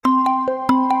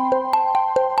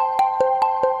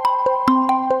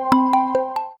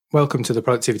Welcome to the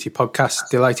Productivity Podcast.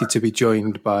 Delighted to be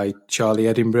joined by Charlie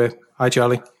Edinburgh. Hi,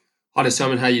 Charlie. Hi there,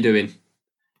 Simon. How are you doing?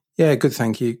 Yeah, good,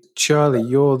 thank you. Charlie,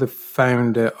 you're the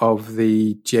founder of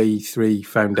the J3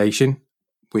 Foundation,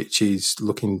 which is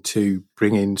looking to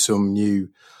bring in some new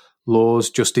laws,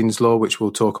 Justin's Law, which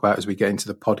we'll talk about as we get into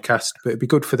the podcast. But it'd be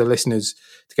good for the listeners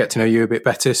to get to know you a bit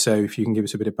better. So if you can give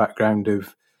us a bit of background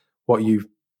of what you've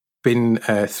been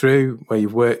through, where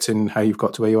you've worked and how you've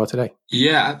got to where you are today.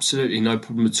 Yeah, absolutely. No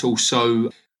problem at all.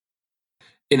 So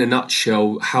in a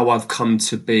nutshell, how I've come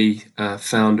to be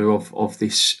founder of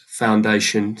this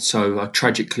foundation. So I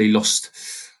tragically lost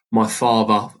my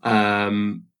father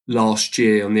last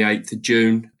year on the 8th of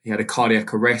June. He had a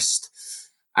cardiac arrest.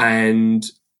 And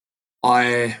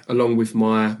I, along with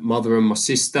my mother and my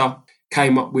sister,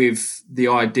 came up with the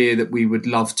idea that we would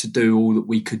love to do all that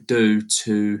we could do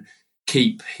to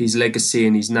keep his legacy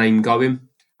and his name going.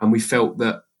 And we felt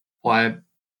that by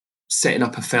setting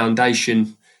up a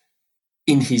foundation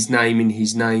in his name and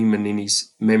in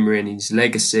his memory and his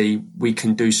legacy, we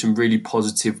can do some really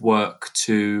positive work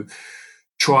to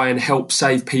try and help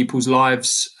save people's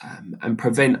lives and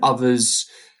prevent others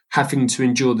having to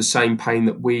endure the same pain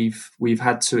that we've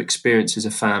had to experience as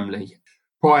a family.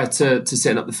 Prior to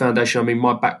setting up the foundation, I mean,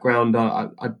 my background,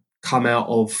 I'd come out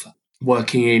of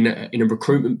working in a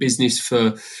recruitment business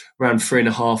for around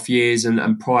 3.5 years.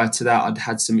 And prior to that, I'd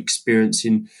had some experience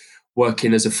in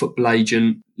working as a football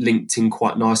agent, linked in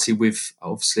quite nicely with,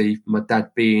 obviously, my dad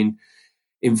being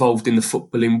involved in the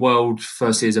footballing world,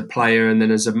 firstly as a player and then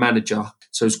as a manager.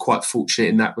 So I was quite fortunate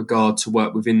in that regard to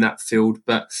work within that field.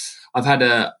 But I've had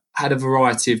a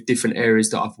variety of different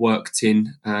areas that I've worked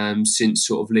in since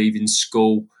sort of leaving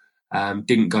school.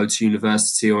 Didn't go to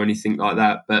university or anything like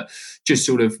that, but just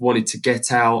sort of wanted to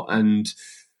get out and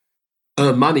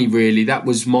earn money, really. That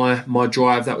was my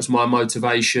drive. That was my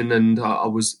motivation. And I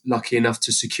was lucky enough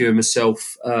to secure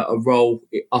myself a role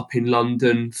up in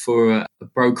London for a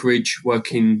brokerage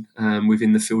working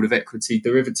within the field of equity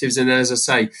derivatives. And as I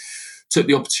say, took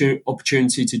the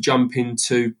opportunity to jump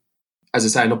into, as I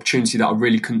say, an opportunity that I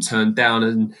really couldn't turn down,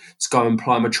 and to go and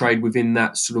ply my trade within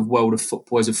that sort of world of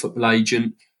football as a football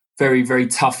agent. Very, very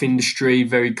tough industry,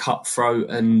 very cutthroat.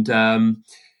 And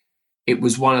it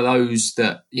was one of those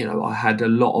that, you know, I had a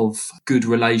lot of good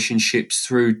relationships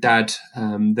through Dad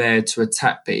there to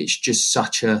attack, but it's just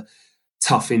such a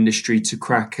tough industry to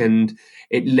crack. And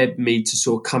it led me to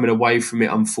sort of coming away from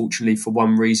it, unfortunately, for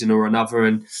one reason or another.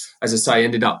 And as I say,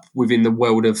 ended up within the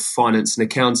world of finance and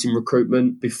accounting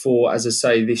recruitment before, as I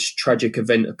say, this tragic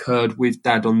event occurred with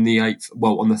Dad on the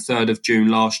 3rd of June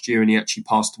last year, and he actually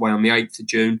passed away on the 8th of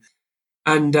June.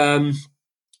 And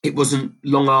it wasn't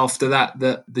long after that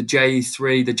the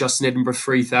J3, the Justin Edinburgh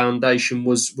 3 Foundation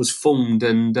was formed.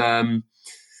 And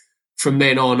from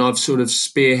then on, I've sort of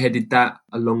spearheaded that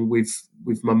along with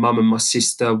my mum and my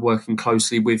sister working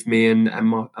closely with me and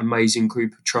my amazing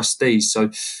group of trustees.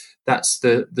 So that's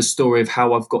the story of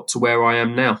how I've got to where I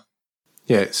am now.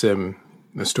 Yeah, it's a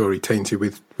story tainted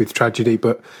with tragedy,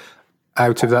 but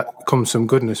out of that comes some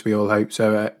goodness, we all hope.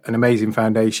 So an amazing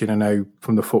foundation. I know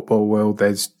from the football world,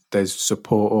 there's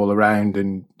support all around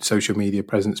and social media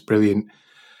presence, brilliant.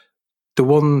 The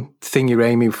one thing you're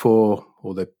aiming for,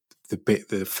 or the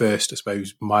first, I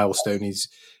suppose, milestone is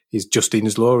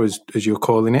Justin's Law, as you're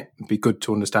calling it. It'd be good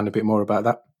to understand a bit more about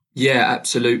that. Yeah,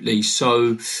 absolutely.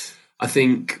 So I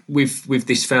think with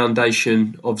this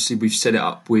foundation, obviously we've set it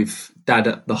up with Dad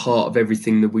at the heart of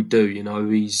everything that we do. You know,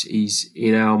 he's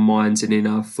in our minds and in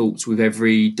our thoughts with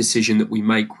every decision that we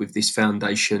make with this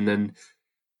foundation, and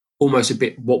almost a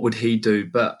bit, what would he do?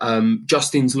 But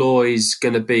Justin's Law is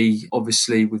going to be,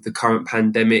 obviously, with the current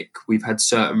pandemic, we've had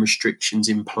certain restrictions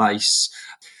in place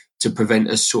to prevent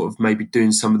us sort of maybe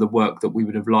doing some of the work that we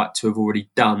would have liked to have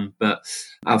already done. But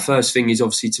our first thing is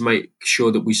obviously to make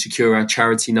sure that we secure our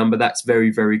charity number. That's very,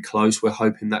 very close. We're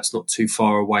hoping that's not too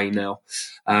far away now.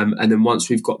 And then once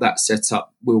we've got that set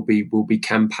up, we'll be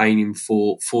campaigning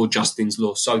for Justin's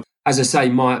Law. So as I say,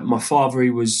 my father, he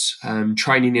was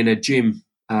training in a gym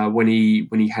when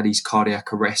he had his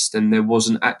cardiac arrest, and there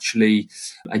wasn't actually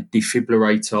a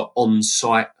defibrillator on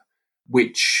site,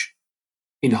 which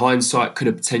in hindsight could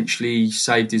have potentially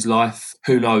saved his life.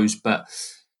 Who knows? But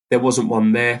there wasn't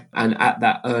one there. And at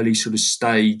that early sort of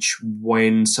stage,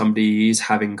 when somebody is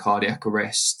having cardiac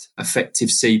arrest, effective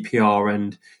CPR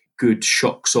and good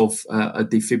shocks of a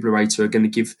defibrillator are going to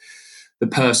give the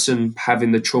person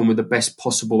having the trauma the best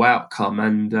possible outcome.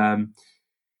 And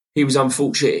he was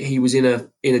unfortunate. He was in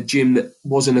a gym that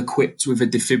wasn't equipped with a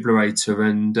defibrillator.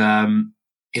 And,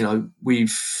 you know,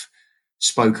 we've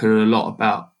spoken a lot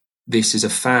about this as a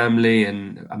family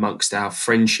and amongst our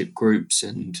friendship groups,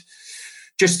 and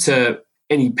just to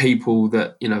any people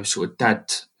that, sort of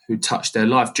dad who touched their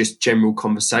life, just general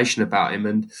conversation about him.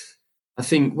 And I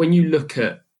think when you look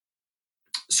at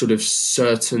sort of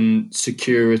certain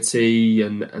security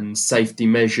and safety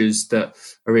measures that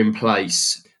are in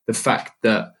place, the fact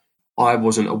that I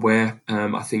wasn't aware,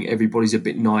 I think everybody's a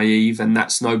bit naive, and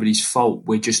that's nobody's fault.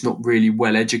 We're just not really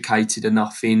well educated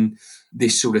enough in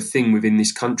this sort of thing within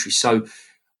this country. So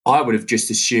I would have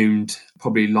just assumed,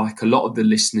 probably like a lot of the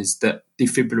listeners, that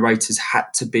defibrillators had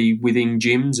to be within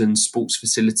gyms and sports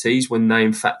facilities when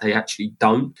in fact they actually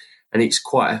don't. And it's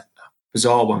quite a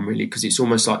bizarre one, really, because it's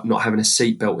almost like not having a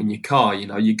seatbelt in your car.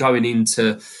 You're going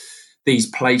into these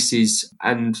places,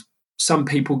 and some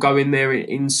people go in there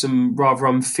in some rather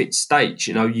unfit states.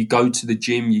 You go to the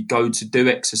gym, you go to do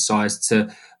exercise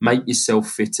to make yourself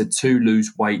fitter, to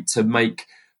lose weight, to make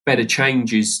better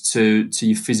changes to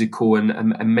your physical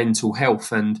and mental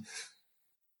health. And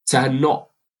to not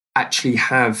actually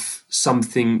have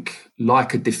something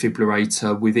like a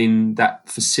defibrillator within that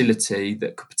facility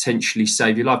that could potentially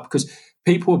save your life, because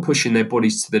people are pushing their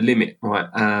bodies to the limit, right?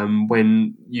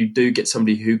 When you do get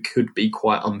somebody who could be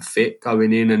quite unfit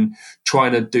going in and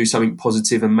trying to do something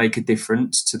positive and make a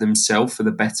difference to themselves for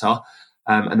the better,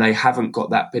 and they haven't got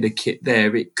that bit of kit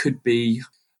there, it could be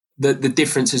the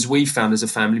difference, as we found as a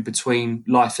family, between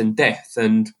life and death.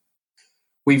 And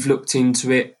we've looked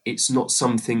into it. It's not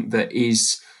something that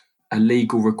is a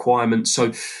legal requirement.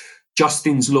 So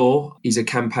Justin's Law is a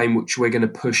campaign which we're going to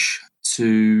push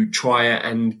to try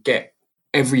and get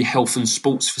every health and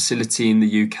sports facility in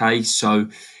the UK. So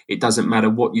it doesn't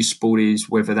matter what your sport is,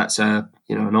 whether that's an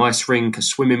ice rink, a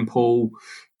swimming pool,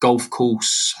 golf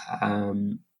course,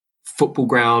 football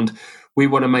ground. We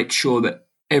want to make sure that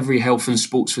every health and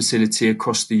sports facility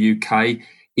across the UK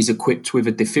is equipped with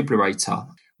a defibrillator.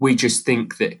 We just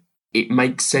think that it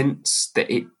makes sense. That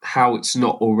how it's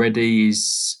not already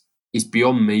is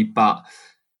beyond me, but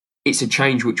it's a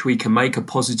change which we can make, a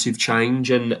positive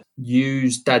change, and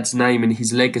use Dad's name and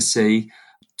his legacy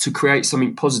to create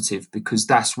something positive, because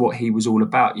that's what he was all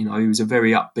about. He was a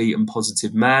very upbeat and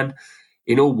positive man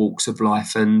in all walks of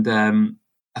life. And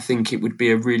I think it would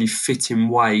be a really fitting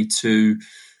way to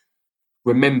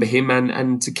remember him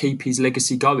and to keep his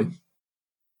legacy going.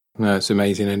 No, it's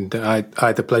amazing. And I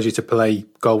had the pleasure to play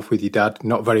golf with your dad,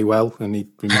 not very well, and he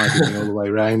reminded me all the way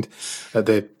around at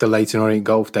the Leyton Orient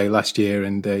Golf Day last year.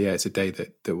 And it's a day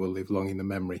that will live long in the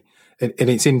memory. And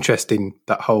it's interesting,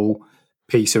 that whole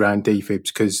piece around defibs,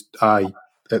 because I,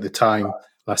 at the time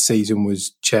last season,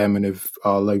 was chairman of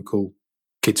our local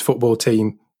kids football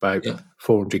team, about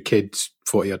 400 kids,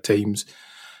 40 odd teams.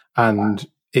 And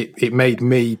it made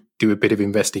me do a bit of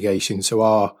investigation. So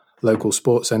our local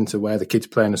sports centre, where the kids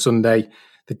play on a Sunday,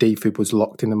 the defib was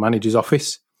locked in the manager's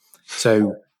office.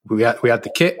 So we had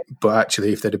the kit, but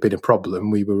actually if there'd have been a problem,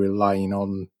 we were relying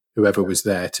on whoever was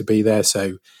there to be there.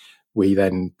 So we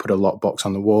then put a lockbox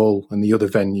on the wall, and the other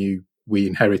venue we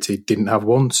inherited didn't have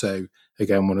one. So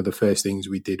again, one of the first things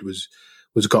we did was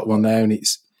got one there. And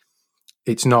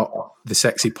it's not the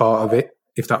sexy part of it,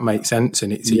 if that makes sense,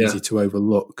 and it's easy to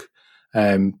overlook.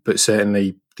 But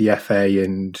certainly the FA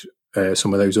and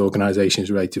some of those organisations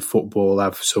related to football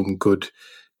have some good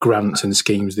grants and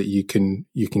schemes that you can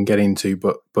get into.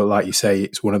 But like you say,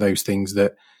 it's one of those things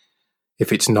that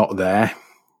if it's not there,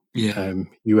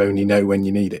 you only know when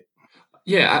you need it.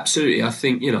 Yeah, absolutely. I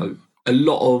think, a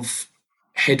lot of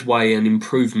headway and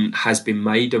improvement has been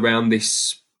made around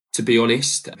this, to be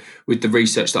honest, with the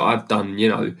research that I've done.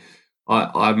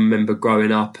 I remember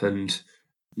growing up and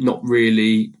not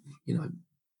really,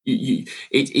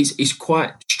 it's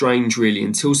quite strange, really,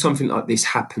 until something like this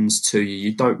happens to you.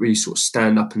 You don't really sort of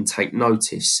stand up and take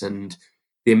notice. And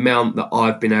the amount that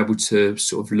I've been able to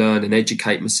sort of learn and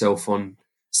educate myself on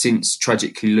since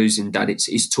tragically losing Dad,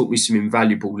 it's taught me some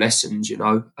invaluable lessons,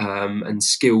 and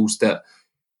skills that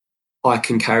I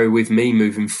can carry with me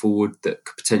moving forward that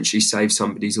could potentially save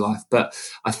somebody's life. But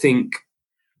I think,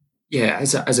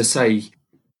 as I say,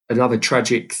 another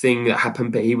tragic thing that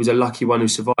happened, but he was a lucky one who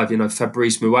survived.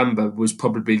 Fabrice Muamba was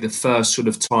probably the first sort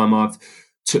of time I've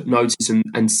took notice.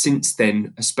 And since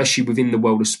then, especially within the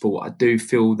world of sport, I do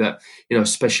feel that,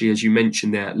 especially as you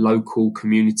mentioned there, local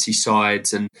community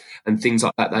sides and things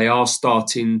like that, I'm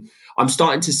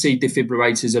starting to see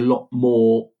defibrillators a lot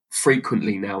more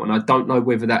frequently now. And I don't know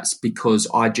whether that's because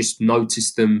I just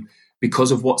noticed them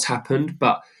because of what's happened,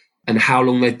 and how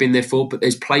long they've been there for. But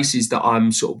there's places that I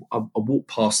walk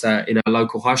past there in our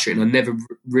local high street, and I never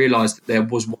realised that there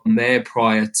was one there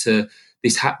prior to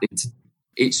this happening.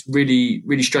 It's really,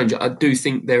 really strange. I do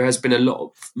think there has been a lot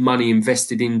of money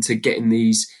invested into getting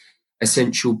these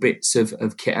essential bits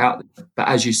of kit out there. But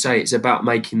as you say, it's about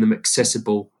making them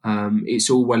accessible. It's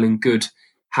all well and good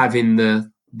having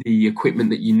the equipment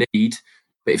that you need,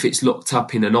 but if it's locked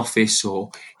up in an office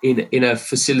or in a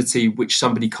facility which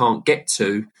somebody can't get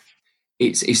to,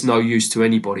 it's no use to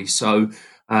anybody. So,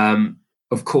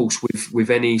 of course, with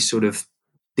any sort of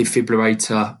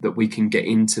defibrillator that we can get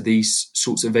into these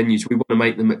sorts of venues, we want to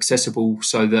make them accessible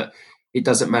so that it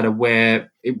doesn't matter whether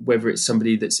it's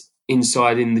somebody that's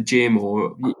inside in the gym,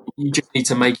 or you just need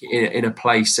to make it in a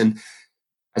place. And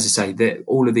as I say,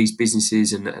 all of these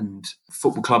businesses and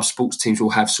football clubs, sports teams will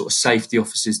have sort of safety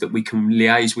officers that we can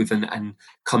liaise with and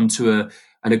come to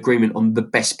an agreement on the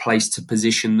best place to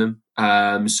position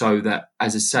them, so that,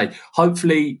 as I say,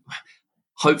 hopefully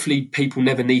people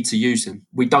never need to use them.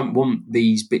 We don't want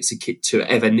these bits of kit to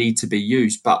ever need to be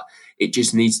used, but it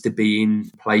just needs to be in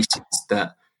places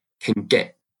that can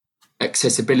get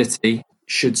accessibility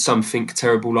should something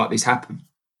terrible like this happen.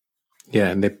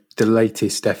 Yeah, and the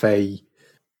latest FA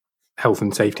health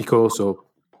and safety course, or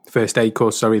first aid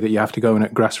course, that you have to go on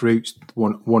at Grassroots,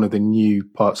 one of the new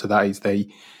parts of that is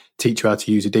they teach you how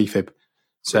to use a defib.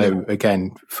 So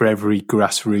again, for every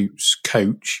Grassroots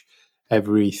coach,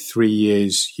 every 3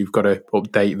 years, you've got to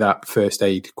update that first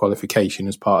aid qualification.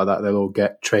 As part of that, they'll all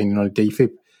get training on a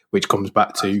defib, which comes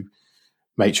back to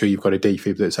make sure you've got a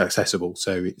defib that's accessible.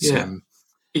 So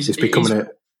it's becoming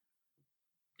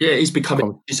it's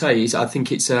becoming. You say, I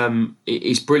think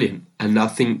it's brilliant, and I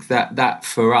think that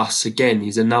for us again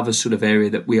is another sort of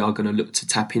area that we are going to look to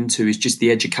tap into, is just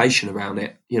the education around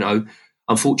it.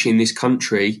 Unfortunately, in this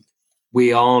country,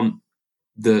 we aren't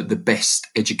the best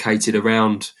educated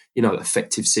around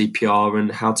effective CPR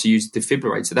and how to use a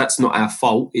defibrillator. That's not our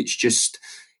fault. It's just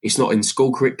it's not in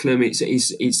school curriculum.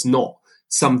 It's not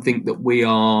something that we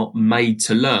are made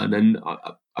to learn, and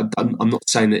I'm not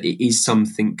saying that it is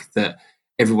something that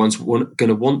everyone's going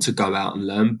to want to go out and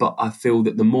learn, but I feel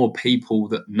that the more people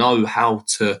that know how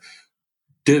to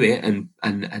do it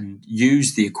and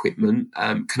use the equipment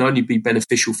can only be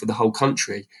beneficial for the whole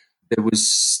country. There was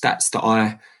stats that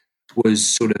I was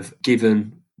sort of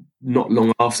given not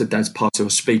long after Dad's party. I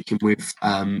was speaking with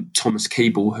Thomas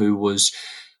Keeble,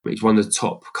 he's one of the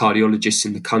top cardiologists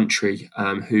in the country,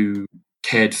 who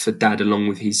cared for Dad along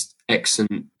with his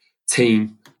excellent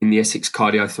team in the Essex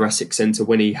Cardiothoracic Centre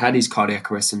when he had his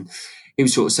cardiac arrest. And he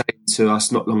was sort of saying to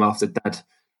us not long after Dad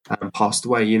passed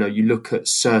away, you look at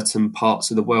certain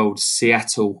parts of the world,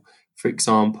 Seattle, for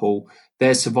example,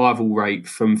 their survival rate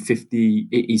from 50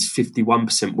 is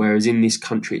 51%, whereas in this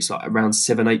country it's like around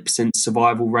 7-8%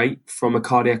 survival rate from a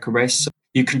cardiac arrest. So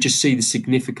you can just see the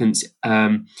significant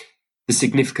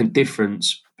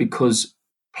difference, because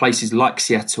places like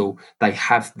Seattle, they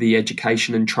have the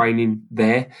education and training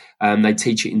there. They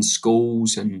teach it in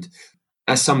schools, and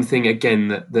that's something again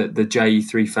that the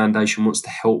JE3 Foundation wants to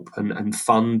help and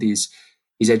fund is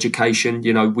education.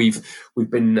 We've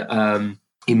been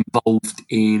involved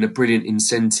in a brilliant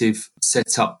incentive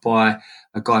set up by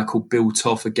a guy called Bill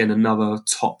Toff, again another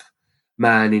top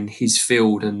man in his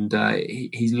field, and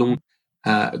he's launched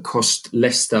across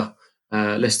Leicestershire,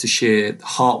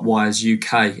 Heartwires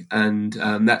UK, and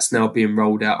that's now being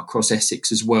rolled out across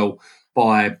Essex as well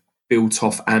by Bill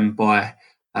Toff and by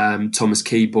Thomas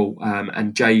Keeble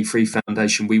and JE3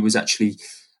 Foundation. We was actually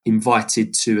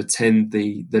invited to attend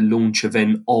the launch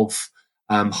event of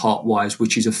Heartwires,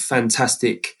 which is a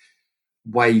fantastic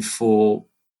way for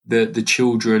the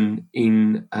children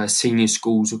in senior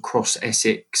schools across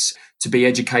Essex to be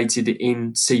educated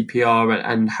in CPR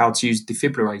and how to use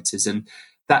defibrillators, and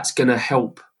that's going to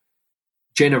help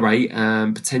generate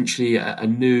potentially a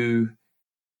new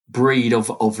breed of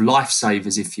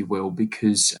lifesavers, if you will,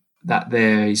 because that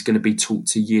there is going to be taught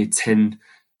to year 10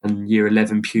 and year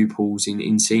 11 pupils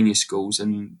in senior schools,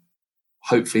 and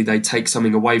hopefully they take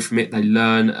something away from it. They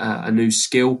learn a new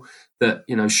skill that,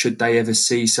 should they ever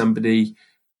see somebody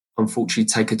unfortunately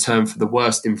take a turn for the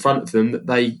worst in front of them, that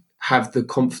they have the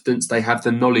confidence, they have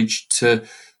the knowledge to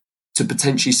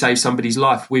potentially save somebody's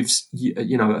life with,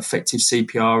 effective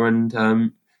CPR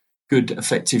and good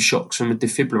effective shocks from a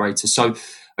defibrillator. So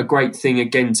a great thing,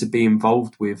 again, to be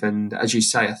involved with. And as you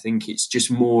say, I think it's just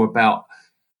more about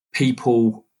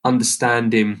people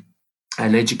understanding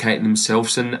and educating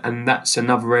themselves. And that's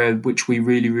another area which we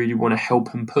really, really want to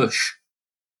help and push.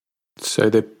 So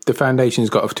the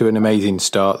foundation's got off to an amazing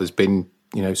start. There's been,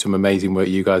 some amazing work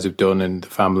you guys have done, and the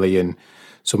family and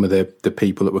some of the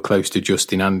people that were close to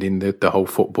Justin and in the whole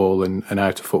football and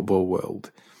out of football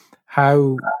world.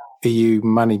 How are you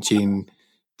managing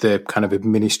the kind of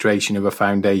administration of a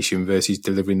foundation versus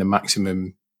delivering the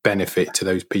maximum benefit to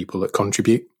those people that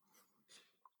contribute?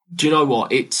 Do you know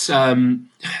what? It's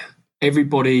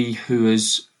everybody who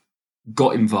has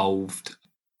got involved,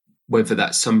 whether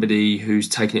that's somebody who's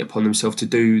taken it upon themselves to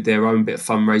do their own bit of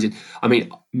fundraising. I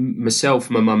mean, myself,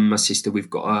 my mum, my sister, we've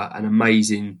got an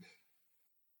amazing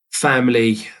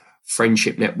family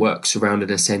friendship network surrounded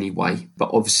us anyway. But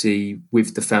obviously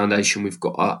with the foundation, we've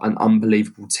got an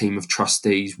unbelievable team of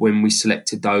trustees. When we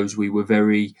selected those, we were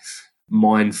very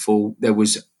mindful. There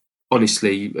was,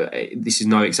 honestly, this is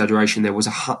no exaggeration, there was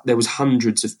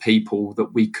hundreds of people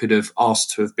that we could have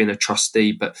asked to have been a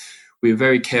trustee, but we were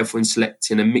very careful in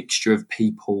selecting a mixture of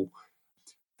people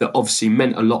that obviously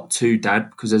meant a lot to Dad,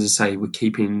 because, as I say, we're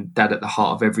keeping Dad at the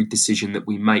heart of every decision that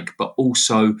we make, but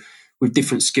also with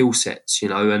different skill sets,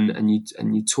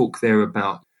 and you talk there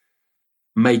about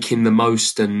making the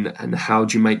most and how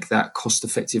do you make that cost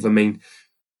effective. I mean,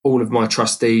 all of my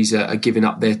trustees are giving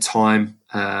up their time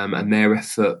and their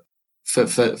effort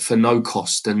for no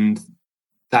cost, and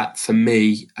that for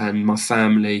me and my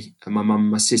family and my mum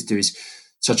and my sister is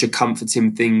such a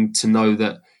comforting thing to know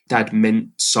that Dad meant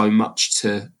so much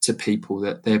to people,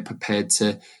 that they're prepared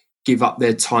to give up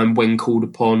their time when called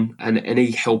upon, and any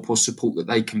help or support that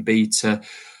they can be to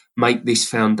make this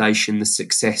foundation the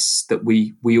success that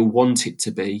we all want it to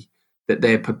be, that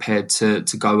they're prepared to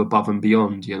go above and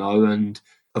beyond, and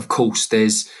of course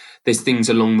there's things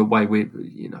along the way where,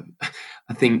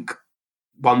 I think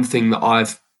one thing that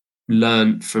I've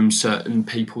learned from certain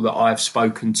people that I've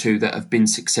spoken to that have been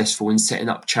successful in setting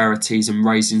up charities and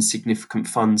raising significant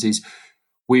funds is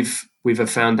with a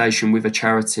foundation, with a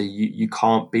charity, you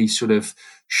can't be sort of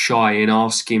shy in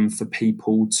asking for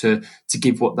people to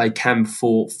give what they can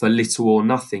for little or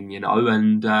nothing,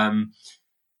 and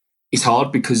it's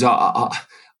hard because I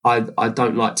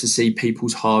don't like to see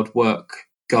people's hard work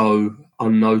go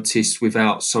unnoticed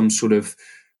without some sort of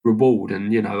reward,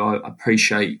 and I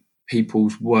appreciate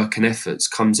people's work and efforts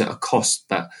comes at a cost,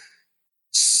 but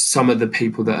some of the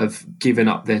people that have given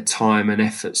up their time and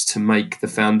efforts to make the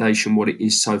foundation what it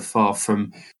is so far,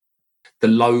 from the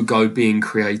logo being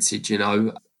created,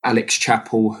 Alex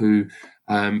Chappell, who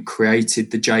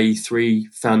created the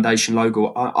J3 Foundation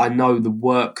logo. I know the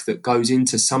work that goes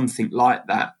into something like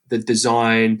that, the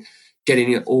design,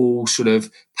 getting it all sort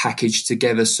of packaged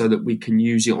together so that we can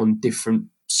use it on different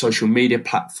social media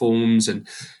platforms and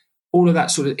all of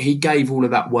that he gave all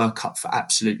of that work up for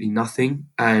absolutely nothing.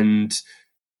 And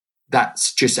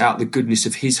that's just out the goodness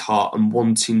of his heart and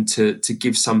wanting to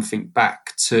give something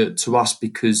back to us,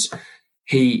 because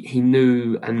he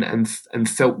knew and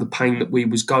felt the pain that we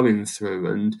was going through.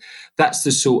 And that's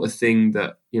the sort of thing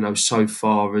that, so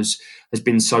far has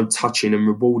been so touching and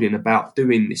rewarding about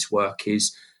doing this work,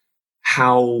 is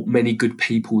how many good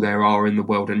people there are in the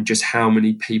world, and just how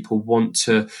many people want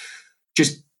to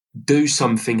just do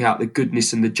something out the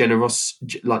goodness and the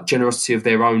generosity of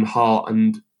their own heart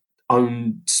and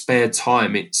own spare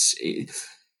time. It's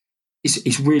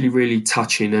really, really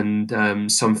touching, and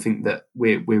something that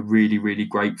we're really, really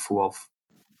grateful of.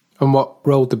 And what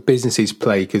role do businesses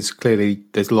play? Because clearly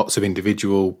there's lots of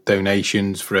individual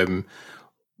donations from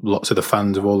lots of the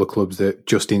fans of all the clubs that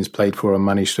Justin's played for and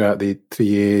managed throughout the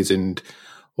years, and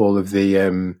all of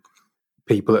the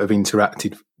people that have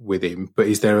interacted with him. But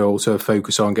is there also a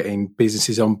focus on getting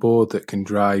businesses on board that can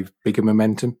drive bigger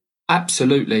momentum?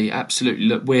 Absolutely.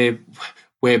 Look,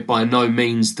 we're by no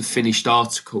means the finished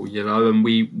article, and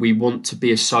we want to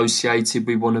be associated,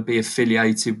 we want to be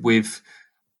affiliated with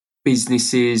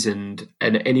businesses and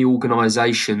any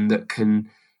organisation that can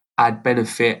add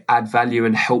benefit, add value,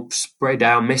 and help spread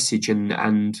our message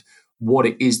and what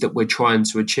it is that we're trying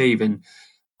to achieve. And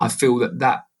I feel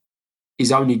that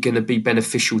is only going to be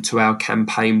beneficial to our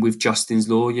campaign with Justin's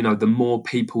Law. The more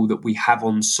people that we have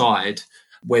on side,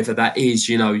 whether that is,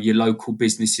 your local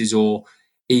businesses or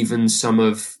even some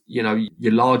of, your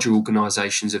larger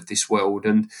organisations of this world,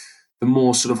 and the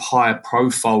more sort of higher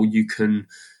profile you can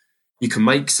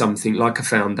make something like a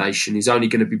foundation is only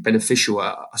going to be beneficial.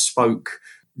 I spoke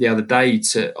the other day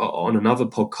on another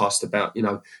podcast about,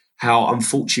 how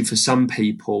unfortunately for some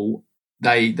people,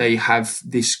 they have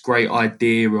this great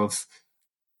idea of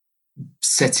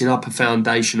setting up a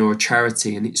foundation or a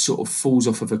charity, and it sort of falls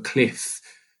off of a cliff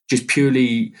just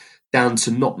purely down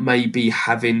to not maybe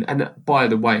having, and by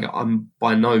the way, I'm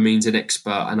by no means an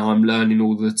expert and I'm learning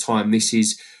all the time.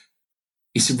 It's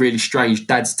really strange.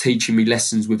 Dad's teaching me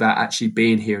lessons without actually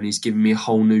being here, and he's giving me a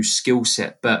whole new skill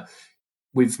set. But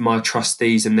with my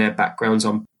trustees and their backgrounds,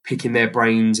 I'm picking their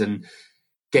brains and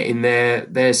getting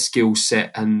their skill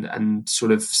set and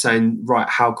sort of saying, right,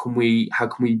 how can we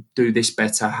do this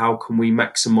better? How can we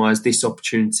maximise this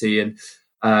opportunity? And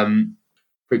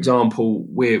for example,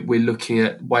 we're looking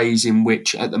at ways in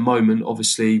which, at the moment,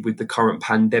 obviously with the current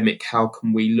pandemic, how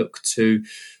can we look to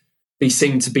be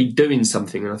seen to be doing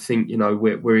something? And I think,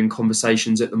 we're in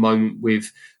conversations at the moment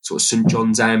with sort of St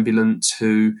John's Ambulance,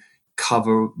 who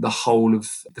cover the whole of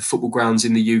the football grounds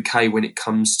in the UK when it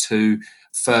comes to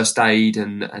first aid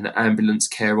and ambulance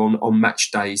care on match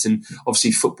days. And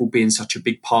obviously football being such a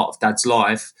big part of Dad's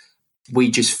life, we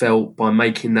just felt by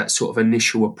making that sort of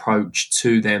initial approach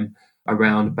to them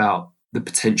around about the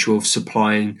potential of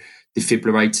supplying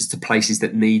defibrillators to places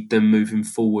that need them moving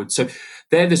forward. So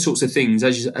they're the sorts of things,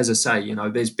 as I say,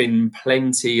 there's been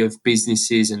plenty of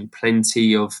businesses and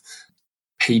plenty of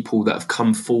people that have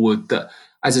come forward that,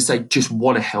 as I say, just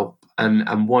want to help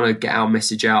and want to get our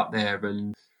message out there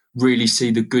and really see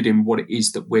the good in what it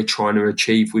is that we're trying to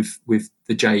achieve with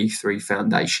the JE3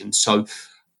 Foundation. So,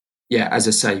 yeah, as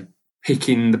I say,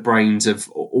 picking the brains of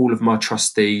all of my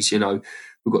trustees,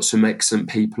 we've got some excellent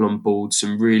people on board,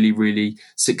 some really, really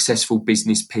successful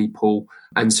business people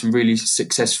and some really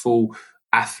successful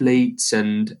athletes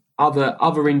and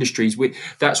other industries.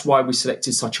 That's why we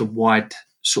selected such a wide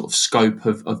sort of scope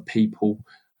of people,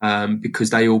 because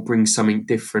they all bring something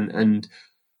different. And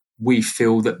we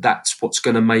feel that that's what's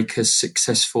going to make us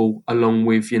successful, along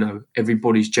with,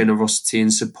 everybody's generosity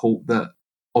and support that,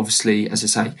 obviously, as I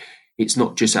say, it's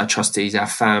not just our trustees, our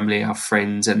family, our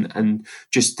friends, and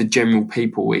just the general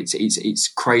people. It's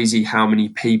crazy how many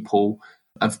people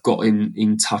have got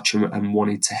in touch and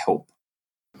wanted to help.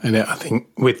 And I think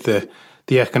with the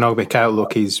economic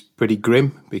outlook is pretty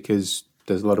grim, because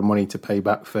there's a lot of money to pay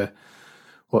back for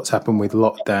what's happened with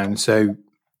lockdown. So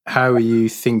how are you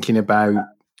thinking about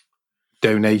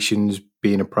donations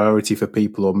being a priority for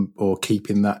people, or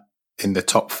keeping that in the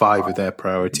top 5 of their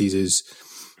priorities, as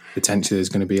potentially there's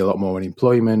going to be a lot more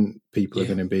unemployment, people are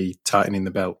going to be tightening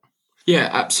the belt? Yeah,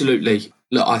 absolutely.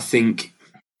 Look, I think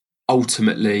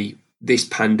ultimately this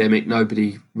pandemic,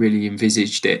 nobody really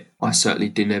envisaged it. I certainly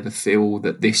didn't ever feel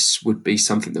that this would be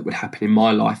something that would happen in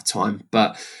my lifetime.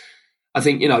 But I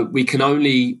think, we can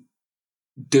only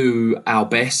do our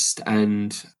best.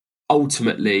 And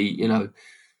ultimately,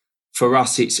 for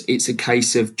us, it's a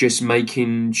case of just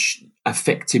making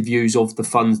effective use of the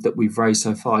funds that we've raised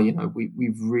so far.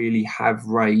 We really have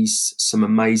raised some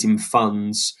amazing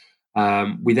funds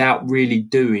without really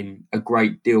doing a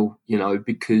great deal,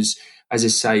 because, as I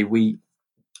say, we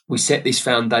set this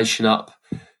foundation up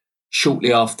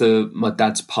shortly after my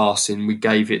dad's passing. We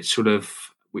gave it sort of,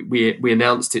 we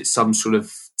announced it some sort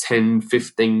of 10,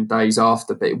 15 days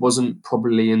after, but it wasn't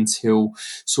probably until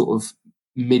sort of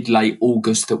mid-late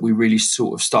August that we really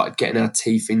sort of started getting our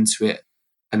teeth into it.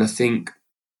 And I think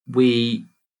we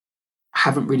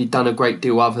haven't really done a great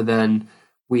deal, other than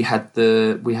we had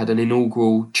an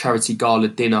inaugural charity gala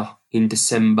dinner in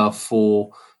December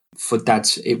for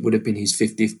Dad's. It would have been his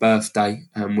 50th birthday,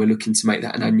 and we're looking to make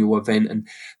that an annual event. And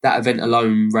that event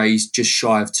alone raised just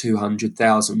shy of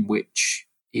 200,000, which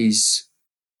is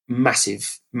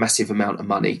massive amount of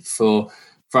money for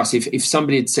us. If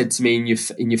somebody had said to me in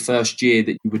your first year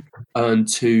that you would earn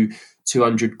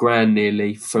 200 grand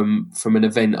nearly from an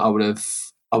event, I would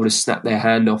have snapped their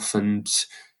hand off and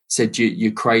said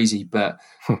you're crazy. But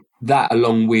that,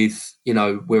 along with,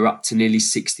 we're up to nearly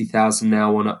 60,000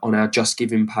 now on our Just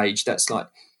Giving page. That's like,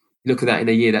 look at that in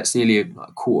a year, that's nearly a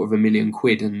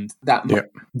 £250,000, and that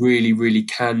really, really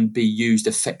can be used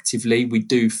effectively. We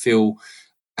do feel,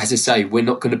 as I say, we're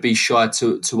not going to be shy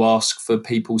to ask for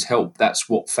people's help. That's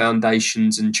what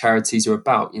foundations and charities are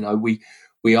about.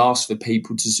 We ask for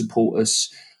people to support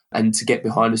us and to get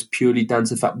behind us purely down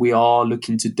to the fact we are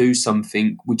looking to do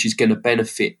something which is going to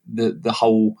benefit the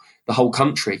whole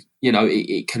country.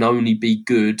 It can only be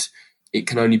good. It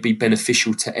can only be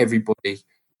beneficial to everybody,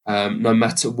 no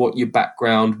matter what your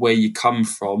background, where you come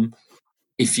from.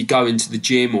 If you go into the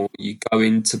gym or you go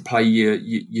in to play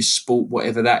your sport,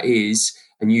 whatever that is,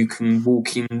 and you can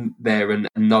walk in there and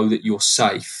know that you're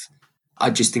safe,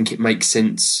 I just think it makes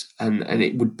sense, and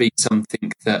it would be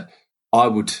something that I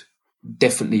would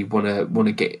definitely want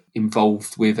to get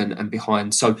involved with and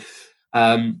behind. So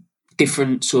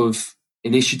different sort of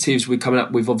initiatives we're coming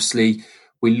up with. Obviously,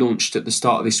 we launched at the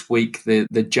start of this week the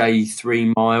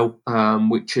J3 Mile,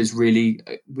 which has really,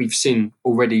 we've seen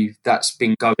already that's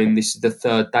been going. This is the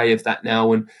 3rd day of that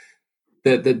now, and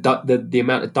the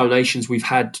amount of donations we've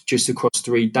had just across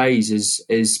 3 days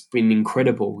has been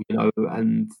incredible,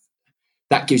 and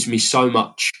that gives me so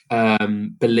much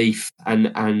belief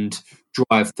and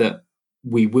drive that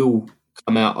we will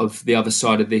come out of the other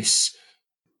side of this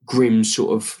grim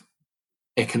sort of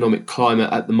economic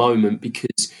climate at the moment,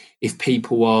 because if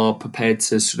people are prepared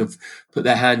to sort of put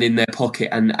their hand in their pocket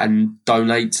and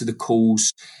donate to the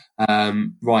cause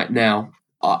right now,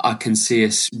 I can see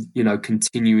us,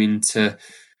 continuing to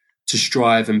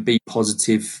strive and be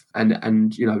positive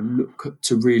and look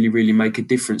to really make a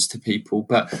difference to people.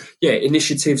 But yeah,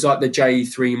 initiatives like the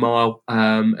JE3 Mile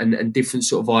and different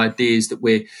sort of ideas that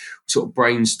we're sort of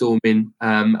brainstorming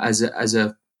as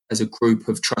a group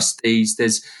of trustees.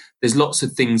 There's lots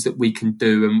of things that we can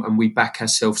do, and we back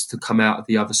ourselves to come out of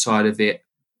the other side of it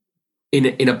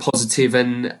in a positive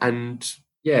and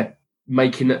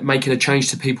making a change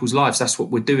to people's lives. That's what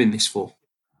we're doing this for.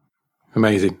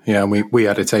 Amazing. Yeah, and we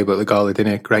had a table at the gala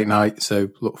dinner. Great night. So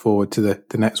look forward to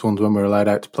the next ones when we're allowed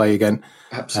out to play again.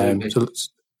 Absolutely.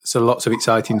 So lots of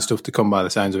exciting stuff to come by the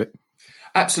sounds of it.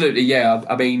 Absolutely, yeah.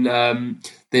 I mean,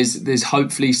 there's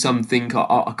hopefully something.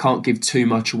 I can't give too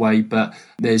much away, but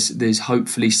there's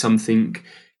hopefully something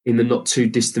in the not too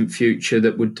distant future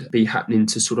that would be happening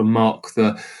to sort of mark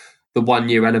the 1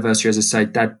 year anniversary. As I say,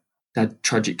 Dad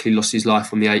tragically lost his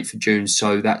life on the 8th of June,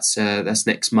 so that's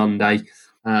next Monday.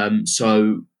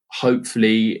 So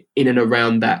hopefully in and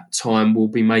around that time, we'll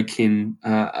be making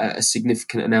a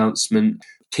significant announcement.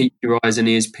 Keep your eyes and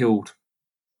ears peeled.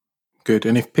 Good.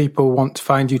 And if people want to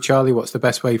find you, Charlie, what's the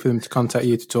best way for them to contact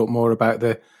you to talk more about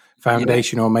the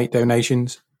foundation or make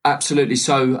donations? Absolutely.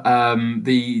 So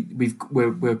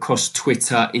we're across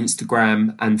Twitter,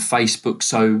 Instagram, and Facebook.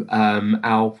 So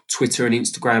our Twitter and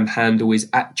Instagram handle is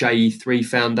 @JE3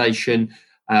 Foundation.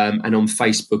 And on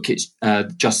Facebook, it's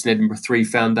Justin Edinburgh 3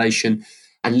 Foundation.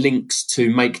 And links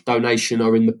to make donation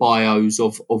are in the bios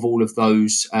of all of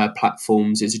those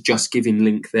platforms. There's a Just Giving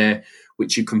link there,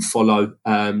 which you can follow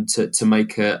to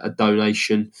make a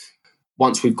donation.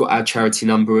 Once we've got our charity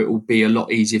number, it will be a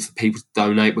lot easier for people to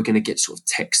donate. We're going to get sort of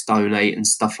text donate and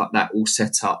stuff like that all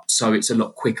set up. So it's a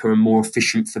lot quicker and more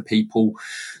efficient for people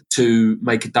to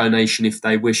make a donation if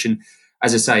they wish. And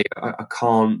as I say, I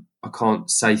can't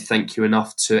say thank you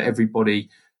enough to everybody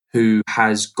who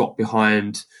has got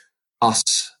behind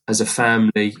us as a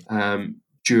family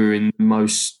during the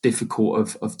most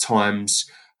difficult of times,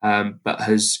 but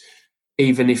has,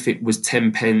 even if it was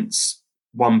 10 pence,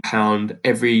 £1,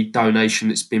 every donation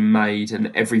that's been made and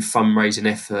every fundraising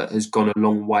effort has gone a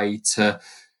long way to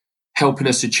helping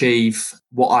us achieve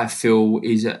what I feel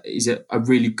is a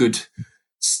really good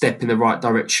step in the right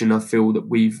direction. I feel that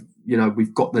we've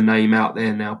got the name out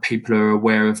there now. People are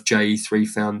aware of JE3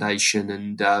 Foundation,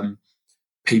 and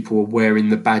people are wearing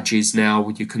the badges now.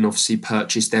 You can obviously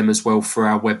purchase them as well for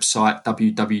our website,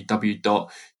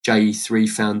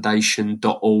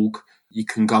 www.je3foundation.org. You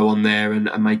can go on there and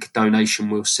make a donation.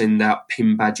 We'll send out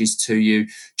pin badges to you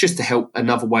just to help,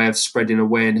 another way of spreading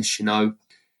awareness.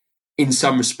 In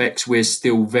some respects, we're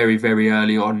still very, very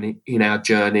early on in our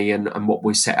journey and what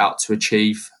we're set out to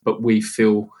achieve, but we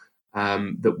feel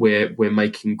that we're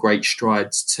making great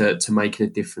strides to making a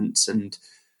difference and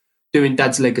doing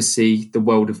Dad's legacy the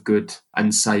world of good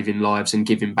and saving lives and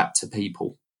giving back to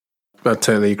people. I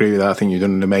totally agree with that. I think you've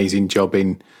done an amazing job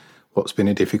in what's been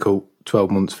a difficult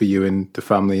 12 months for you and the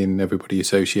family and everybody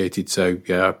associated. So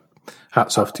yeah,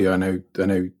 hats off to you. I know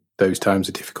those times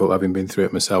are difficult, having been through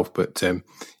it myself, but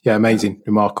amazing,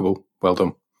 remarkable. Well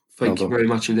done. Thank you very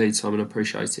much indeed, Simon. I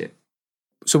appreciate it.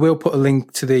 So we'll put a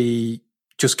link to the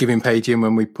Just Giving page in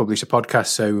when we publish a podcast,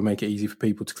 so we'll make it easy for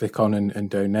people to click on and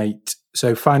donate.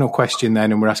 So final question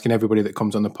then, and we're asking everybody that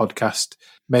comes on the podcast,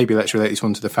 maybe let's relate this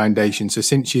one to the foundation. So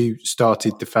since you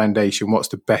started the foundation, what's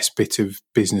the best bit of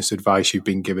business advice you've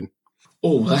been given?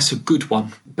 Oh, that's a good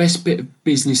one. Best bit of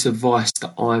business advice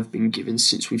that I've been given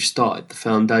since we've started the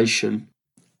foundation.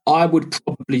 I would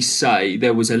probably say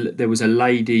there was a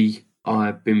lady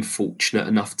I've been fortunate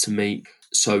enough to meet.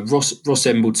 So Ross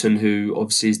Embleton, who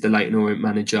obviously is the Leyton Orient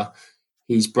manager,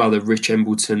 his brother Rich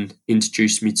Embleton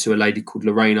introduced me to a lady called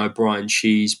Lorraine O'Brien.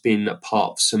 She's been a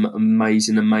part of some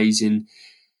amazing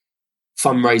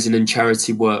fundraising and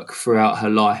charity work throughout her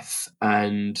life,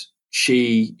 and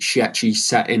she actually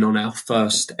sat in on our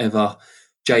first ever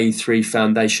JE3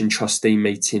 Foundation trustee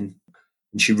meeting,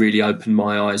 and she really opened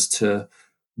my eyes to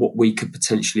what we could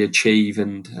potentially achieve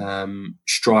and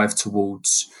strive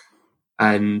towards.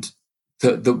 And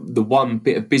the one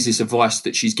bit of business advice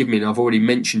that she's given me, and I've already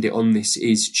mentioned it on this,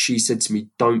 is she said to me,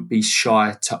 don't be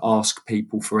shy to ask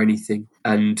people for anything.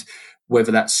 And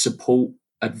whether that's support,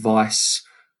 advice,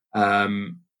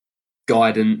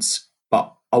 guidance,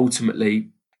 but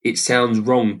ultimately it sounds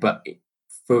wrong, but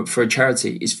for a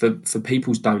charity, it's for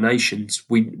people's donations.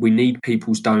 We need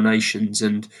people's donations.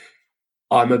 And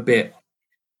I'm a bit,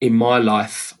 in my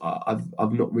life,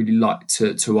 I've not really liked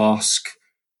to ask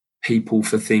people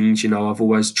for things. I've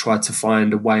always tried to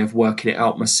find a way of working it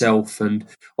out myself, and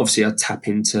obviously I tap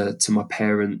into my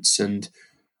parents and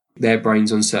their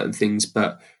brains on certain things.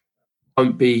 But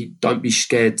don't be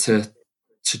scared to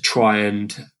try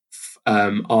and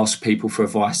ask people for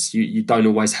advice. You don't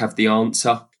always have the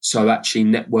answer. So actually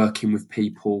networking with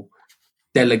people,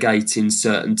 delegating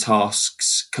certain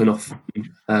tasks can often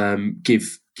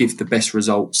give the best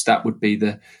results. That would be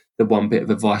the one bit of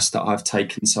advice that I've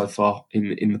taken so far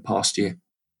in the past year.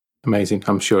 Amazing.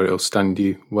 I'm sure it'll stand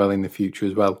you well in the future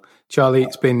as well. Charlie,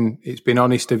 it's been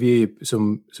honest of you,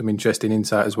 some interesting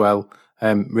insight as well.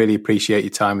 Really appreciate your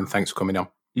time, and thanks for coming on.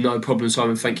 No problem,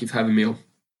 Simon. Thank you for having me on.